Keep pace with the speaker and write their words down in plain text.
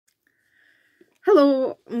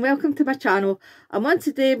Hello and welcome to my channel. I'm on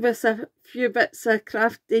today with a few bits of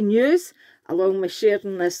crafty news along with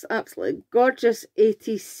sharing this absolutely gorgeous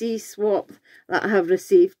ATC swap that I have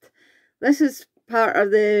received. This is part of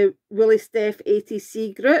the Woolly Steph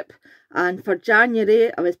ATC group, and for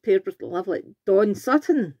January I was paired with the lovely Dawn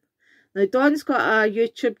Sutton. Now Dawn's got a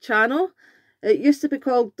YouTube channel. It used to be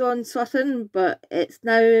called Dawn Sutton, but it's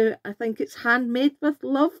now, I think it's Handmade with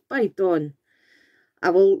Love by Dawn. I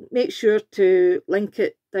will make sure to link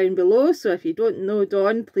it down below, so if you don't know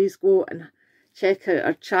Dawn, please go and check out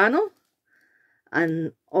her channel.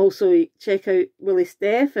 And also check out Woolly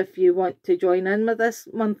Steph if you want to join in with this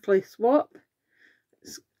monthly swap.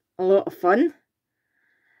 It's a lot of fun.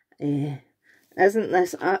 Isn't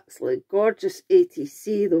this absolutely gorgeous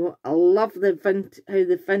ATC though? I love the how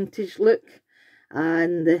the vintage look,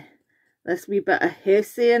 and this wee bit of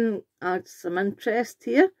Hessian adds some interest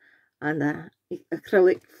here, and a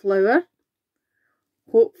acrylic flower,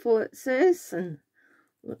 hopeful it says, and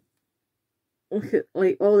look at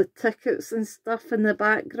like all the tickets and stuff in the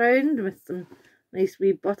background with some nice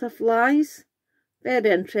wee butterflies.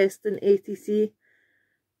 Very interesting ATC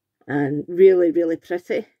and really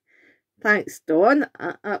pretty. Thanks Dawn,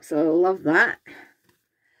 I absolutely love that.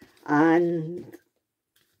 And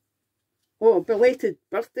oh, belated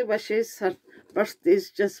birthday wishes, her birthday's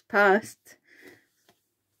just passed.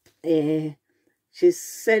 She's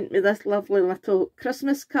sent me this lovely little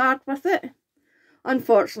Christmas card with it.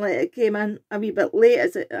 Unfortunately, it came in a wee bit late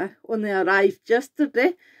as it only arrived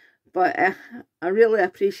yesterday, but I really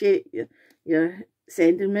appreciate your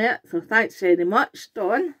sending me it, so thanks very much,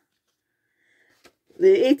 Dawn.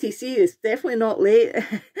 The ATC is definitely not late.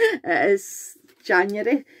 It is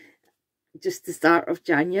January, just the start of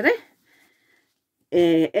January.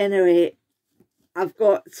 Anyway, I've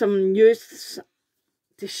got some news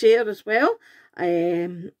to share as well.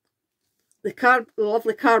 The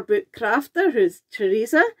lovely Carboot Crafter, who's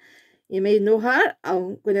Teresa, you may know her.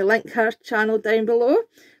 I'm going to link her channel down below,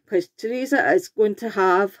 because Teresa is going to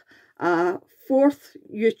have a 4th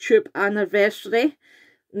YouTube anniversary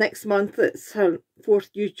next month. It's her 4th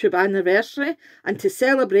YouTube anniversary, and to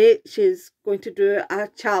celebrate she's going to do a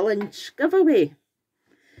challenge giveaway.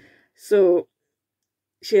 So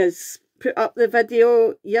she has put up the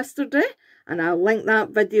video yesterday, and I'll link that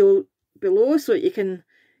video below so you can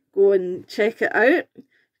go and check it out.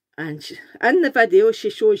 And in the video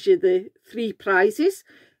she shows you the 3 prizes,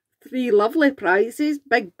 3 lovely prizes,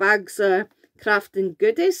 big bags of crafting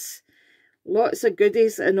goodies, lots of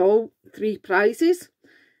goodies in all 3 prizes.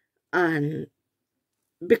 And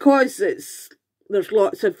because there's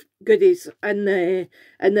lots of goodies in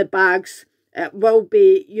the bags, it will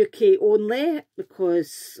be UK only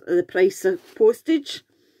because of the price of postage.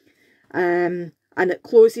 And it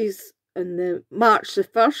closes on the March the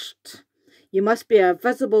 1st. You must be a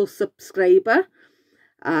visible subscriber,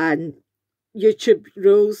 and YouTube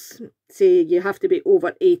rules say you have to be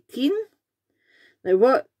over 18. Now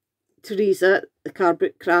what Teresa, the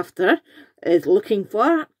Carboot Crafter, is looking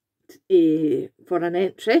for an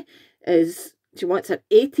entry is she wants an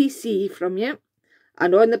ATC from you,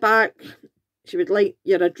 and on the back she would like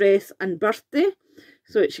your address and birthday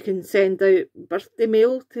so that she can send out birthday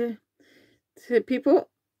mail to people.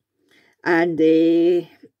 And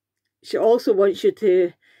she also wants you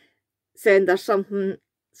to send her something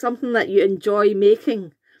that you enjoy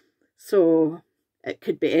making. So it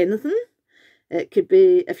could be anything. It could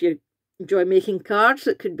be, if you enjoy making cards,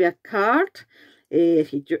 it could be a card.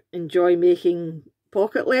 If you enjoy making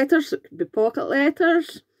pocket letters, it could be pocket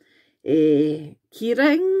letters. Key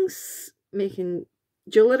rings, making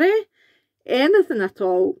jewellery, anything at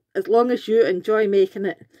all. As long as you enjoy making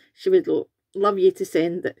it, she would love you to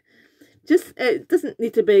send it. Just, it doesn't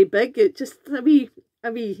need to be big, it's just a wee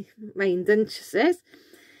minding, she says.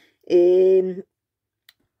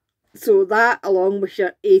 So that along with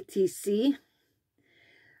your ATC.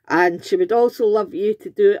 And she would also love you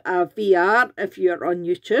to do a VR if you're on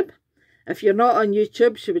YouTube. If you're not on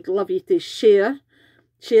YouTube, she would love you to share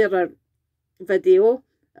her video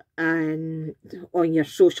and on your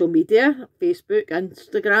social media, Facebook,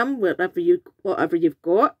 Instagram, whatever you've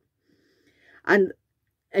got. And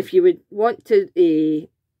if you would want to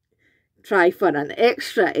try for an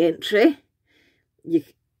extra entry,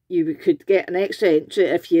 you could get an extra entry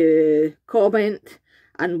if you comment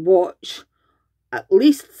and watch at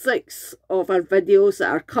least 6 of our videos that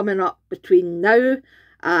are coming up between now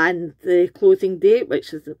and the closing date,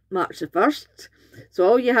 which is March the 1st. So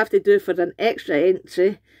all you have to do for an extra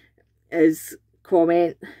entry is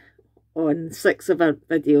comment on 6 of our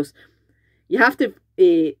videos. You have to,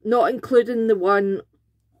 not including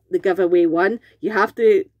the giveaway one, you have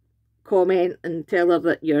to comment and tell her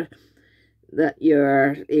that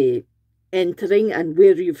you're entering and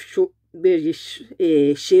where you've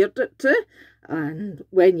shared it to. And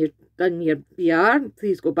when you've done your BR,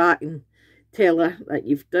 please go back and tell her that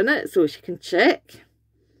you've done it so she can check.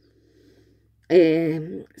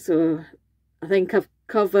 So I think I've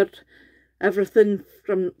covered everything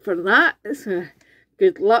for that. So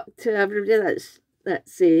good luck to everybody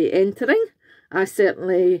that's entering. I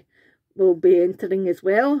certainly will be entering as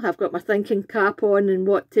well. I've got my thinking cap on and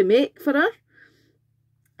what to make for her.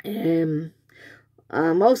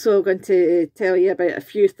 I'm also going to tell you about a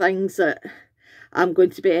few things that I'm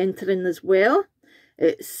going to be entering as well.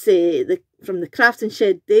 It's from the Crafting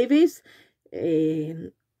Shed Davies,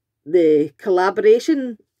 the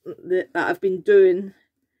collaboration that I've been doing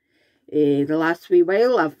the last wee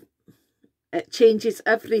while. It changes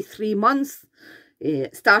every 3 months.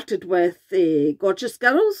 It started with Gorgeous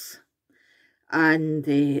Girls, and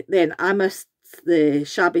then I missed the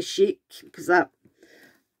Shabby Chic because I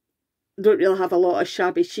don't really have a lot of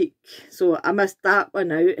Shabby Chic, so I missed that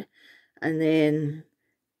one out. And then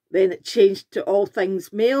it changed to All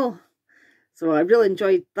Things Male, so I really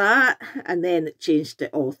enjoyed that. And then it changed to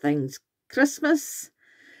All Things Christmas,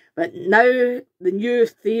 but now the new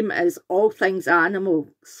theme is All Things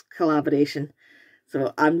Animals collaboration.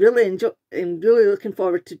 So I'm really looking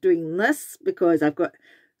forward to doing this because I've got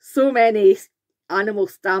so many animal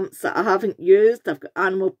stamps that I haven't used. I've got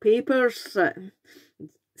animal papers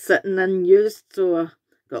sitting unused, so I've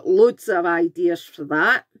got loads of ideas for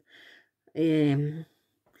that. I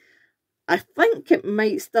think it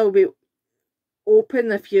might still be open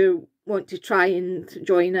if you want to try and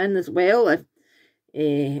join in as well.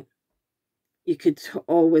 You could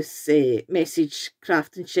always message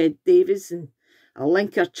Crafting Shed Davies, and I'll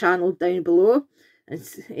link her channel down below. And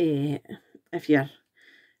if you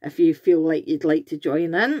feel like you'd like to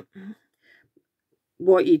join in,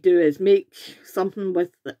 what you do is make something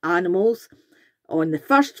with the animals. On the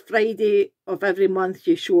first Friday of every month,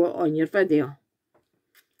 you show it on your video.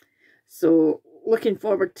 So looking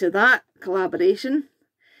forward to that collaboration.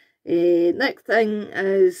 Next thing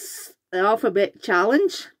is the Alphabet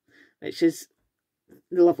Challenge, which is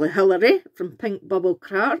the lovely Hilary from Pink Bubble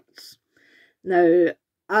Crafts. Now,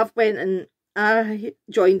 I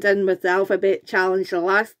joined in with the Alphabet Challenge the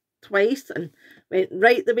last twice and went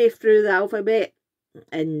right the way through the alphabet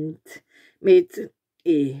and we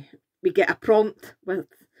get a prompt with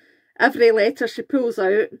every letter she pulls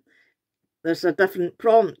out. There's a different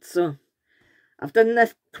prompt, so I've done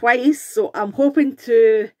this twice, so I'm hoping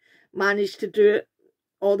to manage to do it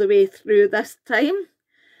all the way through this time.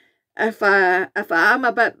 If I am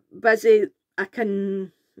a bit busy, I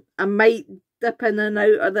might dip in and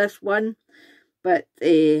out of this one, but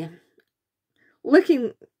I'm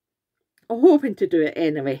hoping to do it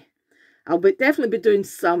anyway. I'll definitely be doing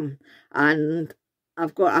some, and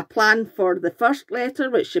I've got a plan for the first letter,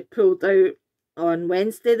 which she pulled out on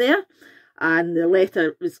Wednesday there, and the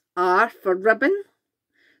letter was R for ribbon.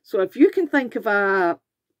 So if you can think of a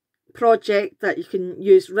project that you can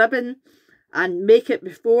use ribbon and make it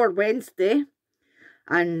before Wednesday,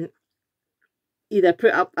 and either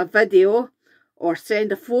put up a video or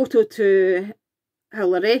send a photo to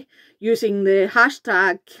Hilary using the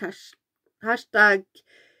hashtag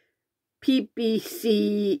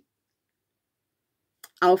PBC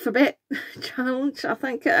Alphabet Challenge, I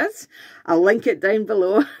think it is. I'll link it down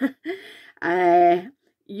below.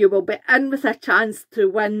 You will be in with a chance to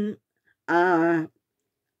win a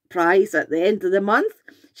prize at the end of the month.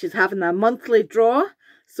 She's having a monthly draw,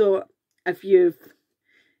 so even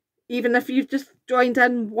if you've just joined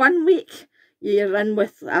in 1 week, you're in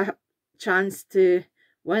with a chance to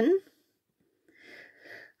win.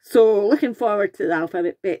 So looking forward to the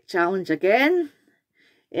Alphabet Challenge again.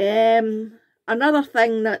 Another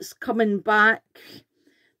thing that's coming back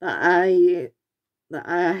that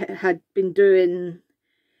I had been doing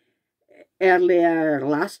earlier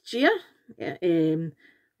last year,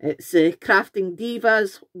 it's Crafting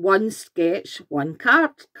Diva's One Sketch, One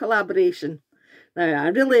Card collaboration. Now, I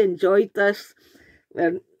really enjoyed this.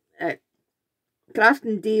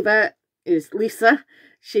 Crafting Diva is Lisa.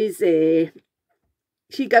 She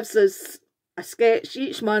gives us a sketch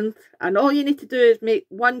each month, and all you need to do is make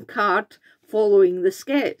one card following the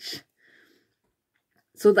sketch.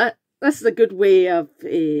 So this is a good way of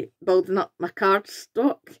building up my card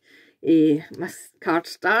stock, my card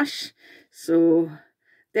stash. So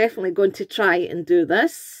definitely going to try and do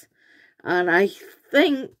this. And I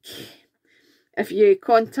think if you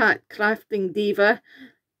contact Crafting Diva,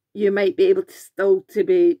 you might be able to still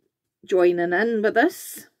be joining in with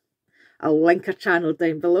this. I'll link her channel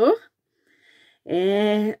down below.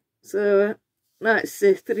 So that's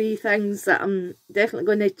the 3 things that I'm definitely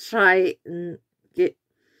going to try and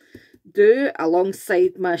do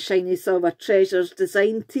alongside my Shiny Silver Treasures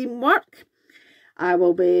design team work. I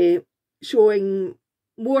will be showing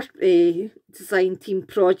more design team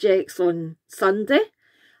projects on Sunday.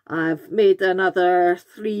 I've made another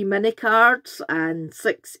 3 mini cards and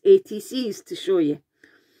 6 ATCs to show you.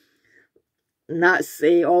 And that's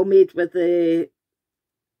all made with the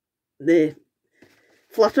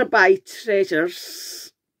Flutterby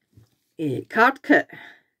Treasures card kit.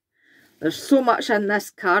 There's so much in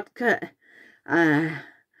this card kit.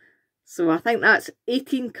 So I think that's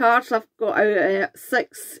 18 cards I've got out,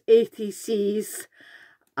 6 ATCs,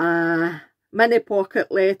 a mini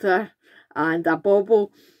pocket letter and a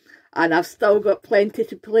bauble, and I've still got plenty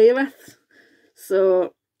to play with.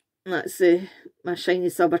 So that's my Shiny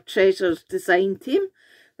Silver Treasures design team.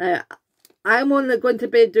 Now I'm only going to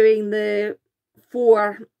be doing the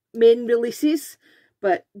 4 main releases,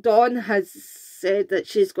 but Dawn has said that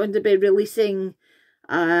she's going to be releasing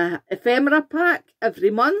a ephemera pack every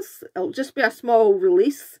month. It'll just be a small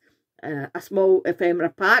release, a small ephemera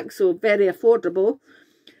pack, so very affordable.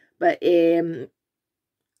 But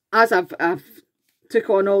as I've took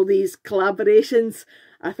on all these collaborations,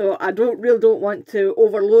 I thought I really don't want to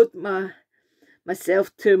overload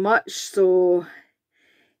myself too much, so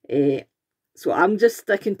I'm just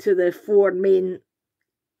sticking to the 4 main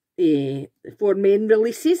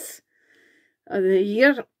releases of the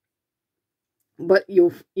year. But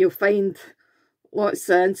you'll find lots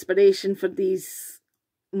of inspiration for these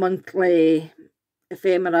monthly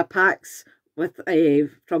ephemera packs with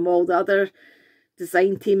from all the other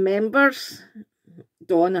design team members.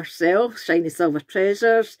 Dawn herself, Shiny Silver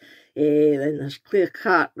Treasures, then there's Claire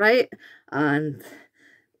Cartwright, and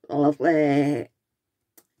lovely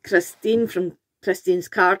Christine from Christine's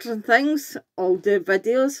Cards and Things all do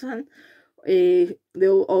videos, and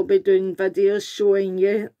they'll all be doing videos showing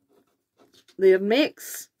you their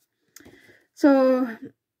makes. So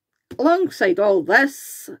alongside all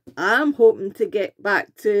this, I'm hoping to get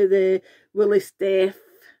back to the Willie's Death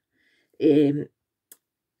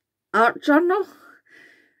art journal.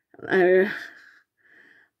 I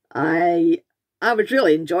was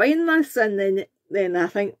really enjoying this, and then I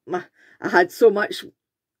think I had so much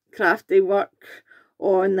crafty work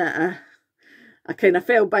on that I kind of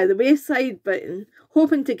fell by the wayside, but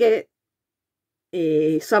hoping to get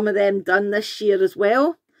some of them done this year as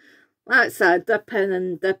well. That's a dip in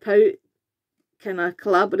and dip out kind of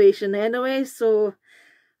collaboration anyway, so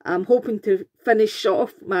I'm hoping to finish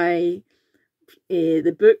off my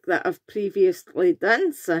the book that I've previously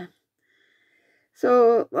done. So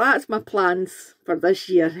that's my plans for this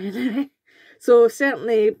year anyway. So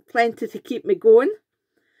certainly plenty to keep me going,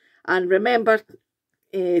 and remember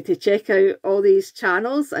to check out all these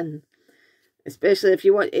channels, and especially if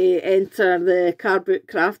you want to enter the Carboot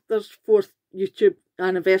Crafter's 4th YouTube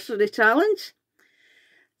anniversary challenge.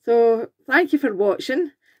 So thank you for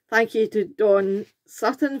watching. Thank you to Dawn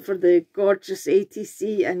Sutton for the gorgeous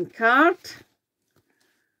ATC and card.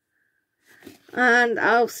 And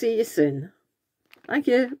I'll see you soon. Thank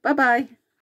you. Bye bye.